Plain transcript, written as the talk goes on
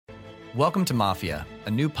Welcome to Mafia,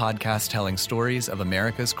 a new podcast telling stories of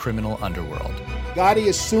America's criminal underworld. Gotti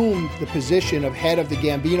assumed the position of head of the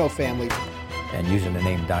Gambino family. And using the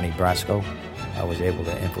name Donnie Brasco, I was able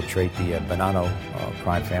to infiltrate the Bonanno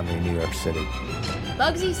crime family in New York City.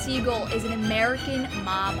 Bugsy Siegel is an American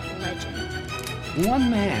mob legend.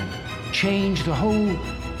 One man changed the whole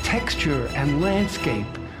texture and landscape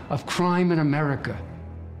of crime in America.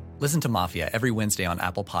 Listen to Mafia every Wednesday on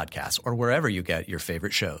Apple Podcasts or wherever you get your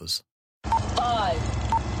favorite shows. 5,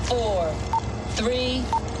 4, 3,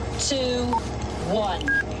 2,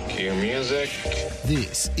 1. Cue music.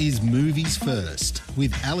 This is Movies First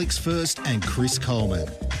with Alex First and Chris Coleman.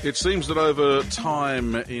 It seems that over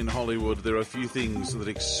time in Hollywood there are a few things that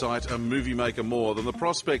excite a movie maker more than the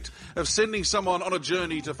prospect of sending someone on a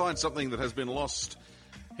journey to find something that has been lost.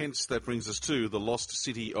 Hence, that brings us to the Lost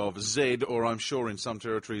City of Z, or I'm sure in some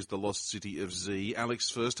territories the Lost City of Z.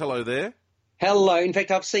 Alex First, hello there. Hello. In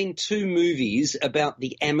fact, I've seen 2 movies about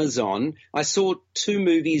the Amazon. I saw 2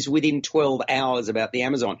 movies within 12 hours about the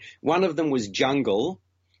Amazon. One of them was Jungle,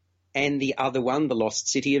 and the other one, The Lost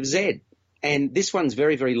City of Z. And this one's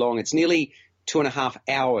very, very long. It's nearly 2.5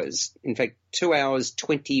 hours. In fact, 2 hours,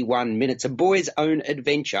 21 minutes. A boy's own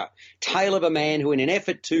adventure. Tale of a man who, in an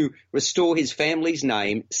effort to restore his family's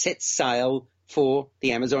name, sets sail for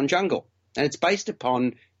the Amazon jungle. And it's based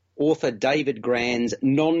upon author David Grann's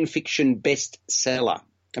non-fiction bestseller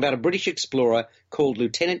about a British explorer called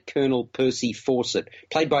Lieutenant Colonel Percy Fawcett,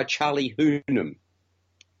 played by Charlie Hunnam.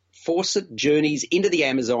 Fawcett journeys into the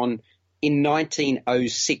Amazon in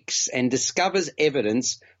 1906 and discovers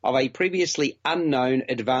evidence of a previously unknown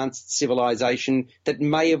advanced civilization that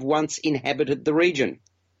may have once inhabited the region.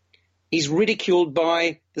 He's ridiculed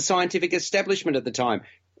by the scientific establishment at the time.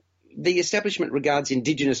 The establishment regards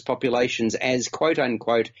indigenous populations as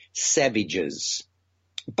quote-unquote savages.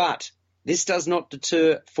 But this does not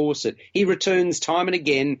deter Fawcett. He returns time and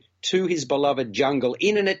again to his beloved jungle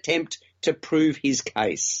in an attempt to prove his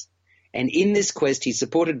case. And in this quest, he's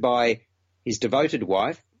supported by his devoted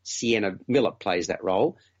wife, Sienna Miller plays that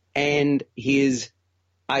role, and his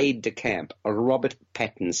aide-de-camp, Robert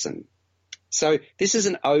Pattinson. So this is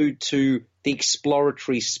an ode to the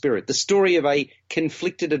exploratory spirit, the story of a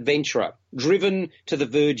conflicted adventurer driven to the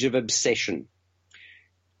verge of obsession.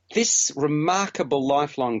 This remarkable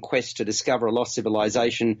lifelong quest to discover a lost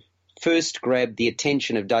civilization first grabbed the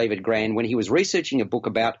attention of David Grann when he was researching a book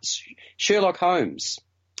about Sherlock Holmes.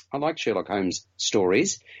 I like Sherlock Holmes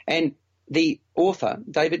stories. And the author,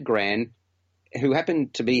 David Grann, who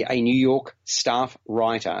happened to be a New York staff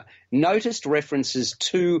writer, noticed references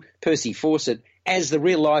to Percy Fawcett as the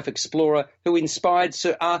real-life explorer who inspired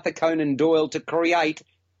Sir Arthur Conan Doyle to create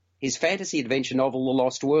his fantasy adventure novel, The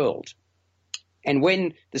Lost World. And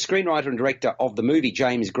when the screenwriter and director of the movie,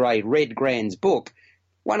 James Gray, read Grann's book,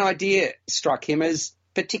 one idea struck him as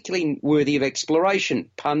particularly worthy of exploration,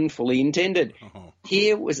 pun fully intended.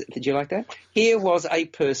 Did you like that? Here was a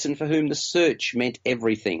person for whom the search meant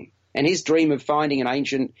everything. And his dream of finding an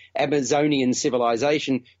ancient Amazonian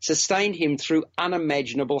civilization sustained him through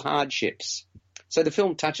unimaginable hardships. So the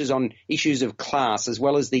film touches on issues of class as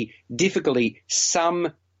well as the difficulty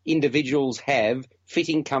some individuals have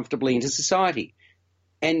fitting comfortably into society.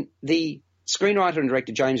 And the screenwriter and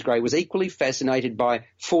director James Gray was equally fascinated by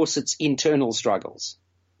Fawcett's internal struggles.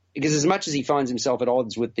 Because as much as he finds himself at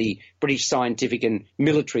odds with the British scientific and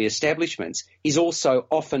military establishments, he's also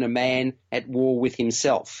often a man at war with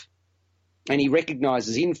himself. And he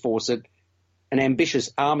recognises in Fawcett an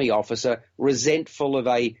ambitious army officer resentful of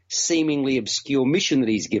a seemingly obscure mission that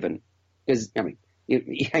he's given. Because, I mean,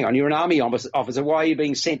 hang on, you're an army officer. Why are you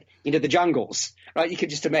being sent into the jungles? Right? You can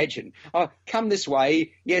just imagine. Oh, come this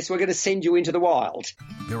way. Yes, we're going to send you into the wild.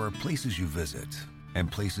 There are places you visit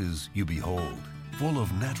and places you behold, full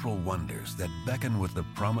of natural wonders that beckon with the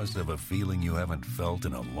promise of a feeling you haven't felt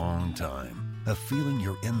in a long time. A feeling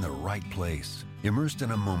you're in the right place, immersed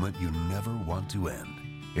in a moment you never want to end.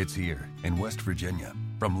 It's here in West Virginia.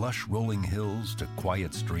 From lush rolling hills to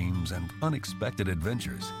quiet streams and unexpected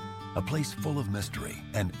adventures. A place full of mystery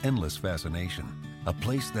and endless fascination. A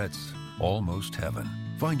place that's almost heaven.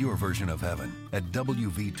 Find your version of heaven at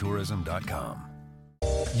wvtourism.com.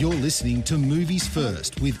 You're listening to Movies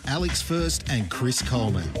First with Alex First and Chris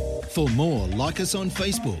Coleman. For more, like us on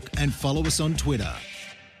Facebook and follow us on Twitter.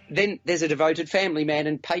 Then there's a devoted family man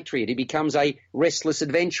and patriot. He becomes a restless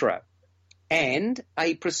adventurer and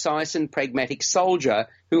a precise and pragmatic soldier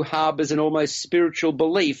who harbours an almost spiritual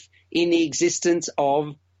belief in the existence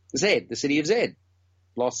of Z, the city of Z,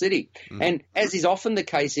 Lost City. And as is often the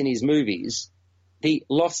case in his movies, the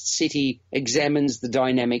Lost City examines the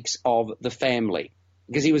dynamics of the family.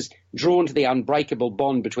 because he was drawn to the unbreakable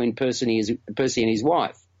bond between Percy and his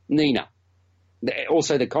wife, Nina.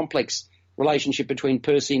 Also the complex relationship between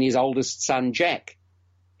Percy and his oldest son, Jack,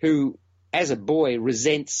 who, as a boy,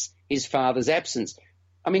 resents his father's absence.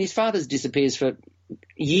 I mean, his father disappears for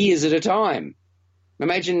years at a time.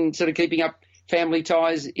 Imagine sort of keeping up family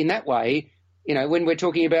ties in that way, when we're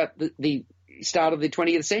talking about the start of the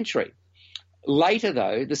 20th century. Later,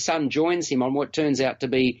 though, the son joins him on what turns out to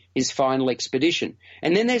be his final expedition.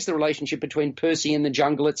 And then there's the relationship between Percy and the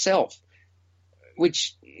jungle itself,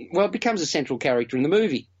 which, becomes a central character in the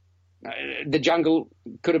movie. The jungle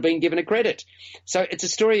could have been given a credit. So it's a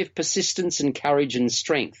story of persistence and courage and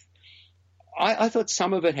strength. I thought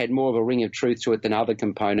some of it had more of a ring of truth to it than other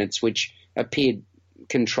components, which appeared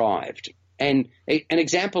contrived. And an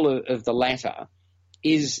example of the latter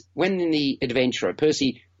is when in The Adventurer,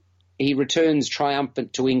 Percy, he returns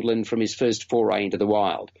triumphant to England from his first foray into the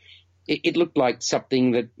wild. It looked like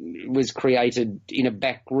something that was created in a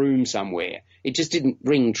back room somewhere. It just didn't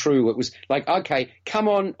ring true. It was like, okay, come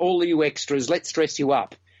on, all you extras, let's dress you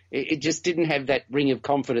up. It just didn't have that ring of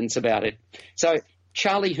confidence about it. So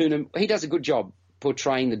Charlie Hunnam, he does a good job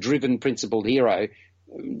portraying the driven, principled hero,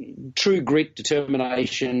 true grit,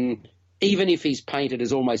 determination, even if he's painted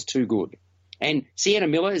as almost too good. And Sienna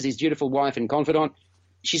Miller is his dutiful wife and confidant.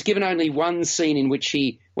 She's given only one scene in which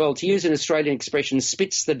she, to use an Australian expression,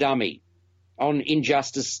 spits the dummy on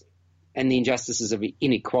injustice and the injustices of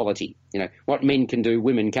inequality. What men can do,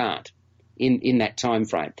 women can't in that time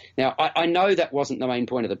frame. Now, I know that wasn't the main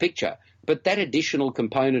point of the picture, but that additional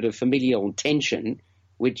component of familial tension,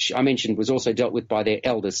 which I mentioned was also dealt with by their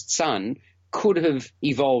eldest son, could have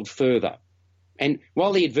evolved further. And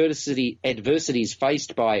while the adversities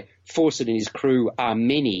faced by Fawcett and his crew are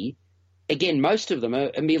many, again, most of them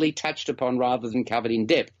are merely touched upon rather than covered in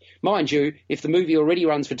depth. Mind you, if the movie already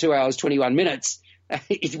runs for 2 hours, 21 minutes,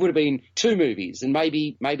 it would have been 2 movies, and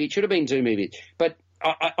maybe it should have been 2 movies. But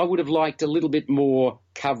I would have liked a little bit more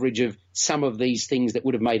coverage of some of these things that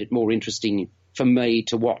would have made it more interesting for me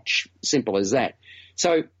to watch. Simple as that.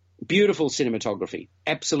 So, beautiful cinematography,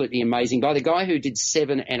 absolutely amazing, by the guy who did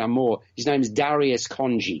Seven and Amour. His name is Darius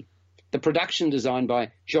Khondji. The production design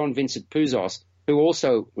by Jean-Vincent Pouzos, who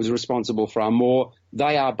also was responsible for Amour.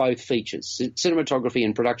 They are both features, cinematography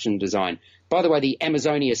and production design. By the way, the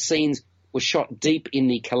Amazonia scenes were shot deep in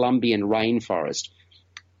the Colombian rainforest.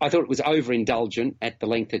 I thought it was overindulgent at the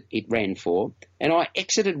length that it ran for, and I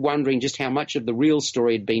exited wondering just how much of the real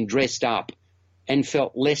story had been dressed up and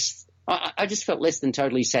felt less. I just felt less than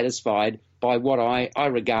totally satisfied by what I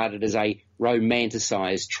regarded as a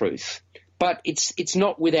romanticised truth. But it's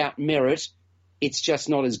not without merit. It's just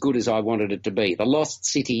not as good as I wanted it to be. The Lost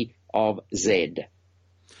City of Z.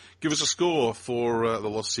 Give us a score for The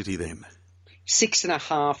Lost City then.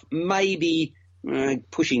 6.5, maybe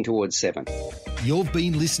pushing towards 7. You've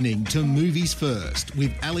been listening to Movies First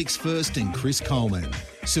with Alex First and Chris Coleman.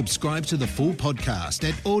 Subscribe to the full podcast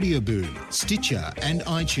at Audioboom, Stitcher and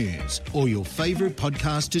iTunes, or your favourite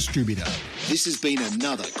podcast distributor. This has been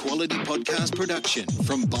another quality podcast production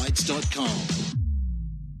from Bytes.com.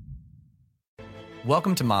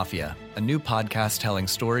 Welcome to Mafia, a new podcast telling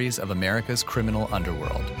stories of America's criminal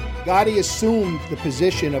underworld. Gotti assumed the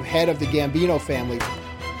position of head of the Gambino family.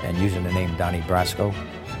 And using the name Donnie Brasco,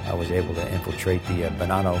 I was able to infiltrate the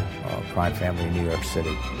Bonanno crime family in New York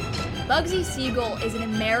City. Bugsy Siegel is an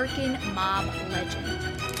American mob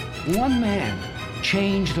legend. One man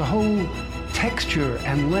changed the whole texture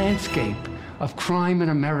and landscape of crime in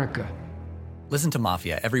America. Listen to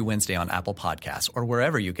Mafia every Wednesday on Apple Podcasts or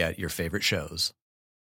wherever you get your favorite shows.